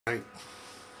Right.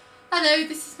 Hello,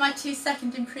 this is my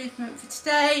 2-second improvement for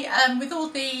today. With all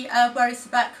the worries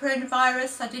about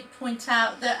coronavirus, I did point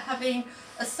out that having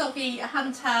a soggy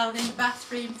hand towel in the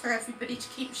bathroom for everybody to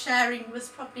keep sharing was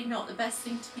probably not the best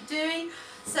thing to be doing.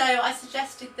 So I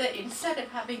suggested that instead of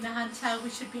having the hand towel, we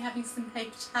should be having some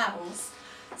paper towels.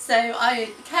 So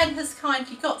Ken has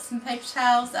kindly got some paper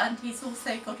towels, and he's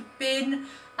also got a bin,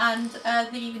 and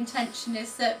the intention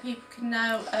is that people can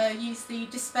now use the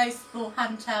disposable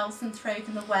hand towels and throw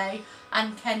them away,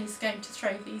 and Ken is going to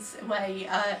throw these away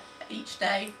each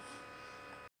day.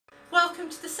 Welcome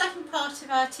to the second part of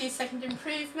our 2-second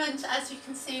improvement. As you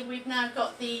can see, we've now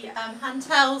got the hand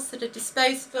towels that are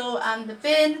disposable and the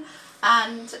bin,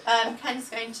 and Ken's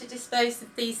going to dispose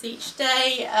of these each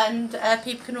day, and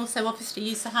people can also obviously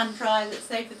use the hand dryer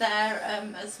that's over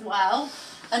there as well.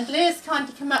 And Leah's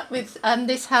kindly come up with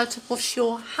this how to wash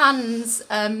your hands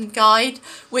guide,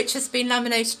 which has been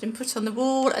laminated and put on the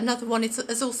wall. Another one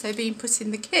has also been put in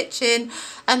the kitchen,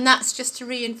 and that's just to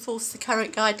reinforce the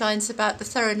current guidelines about the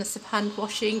thoroughness of hand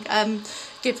washing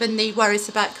given the worries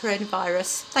about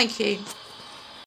coronavirus. Thank you.